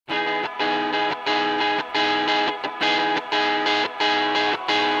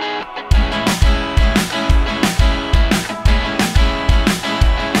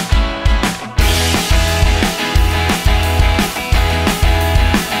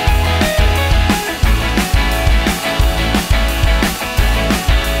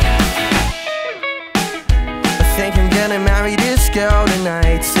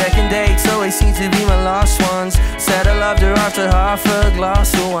half a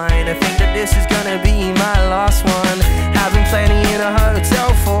glass of wine. I think that this is gonna be my last one. Having plenty in a hotel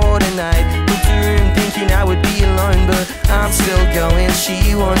for the night. Booked a room thinking I would be alone, but I'm still going.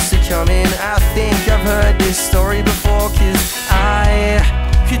 She wants to come in. I think I've heard this story before, 'cause I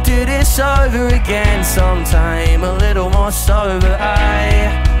could do this over again sometime, a little more sober.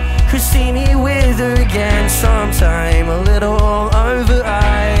 I could see me with her again sometime, a little all over.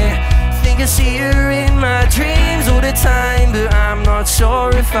 I think I see her in my dreams all the time, but I'm not sure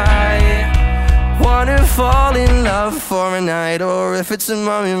if I wanna fall in love for a night, or if it's a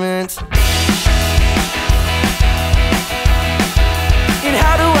moment. And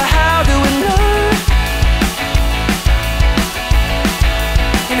how do I know?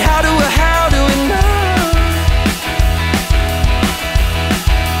 And how do I know?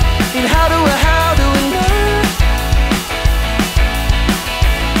 And how do I know?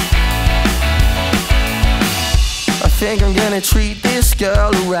 I think I'm gonna treat this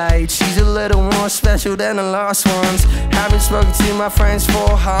girl right. She's a little more special than the last ones. Haven't spoken to my friends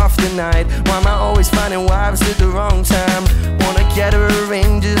for half the night. Why am I always finding wives at the wrong time? Wanna get her a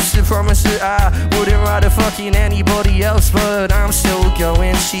ring just to promise that I wouldn't rather fucking anybody else, but I'm still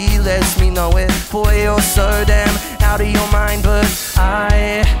going. She lets me know it. Boy, you're so damn out of your mind, but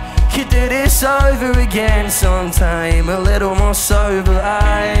I could do this over again sometime, a little more sober.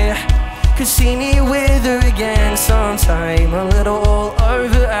 I could see me with her again sometime, a little all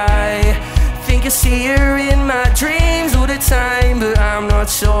over. I think I see her in my dreams all the time, but I'm not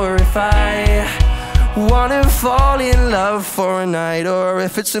sure if I wanna fall in love for a night, or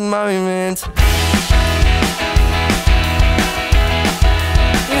if it's a moment.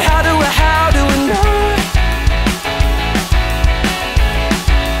 And how do I know?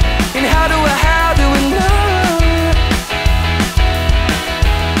 And how do I know?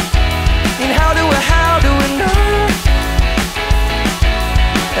 And how do I know?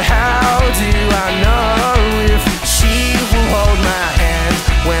 How do I know if she will hold my hand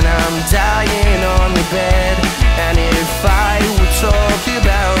when I'm dying on the bed? And if I would talk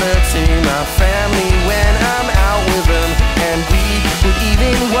about her to my family when I'm out with them? And we would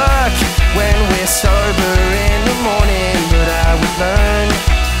even work when we're sober in the morning. But I would learn,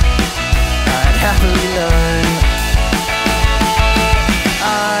 I'd happily learn.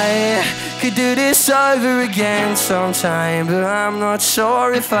 I could do this over again sometime, but I'm not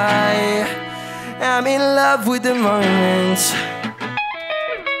sure if I am in love with the moment.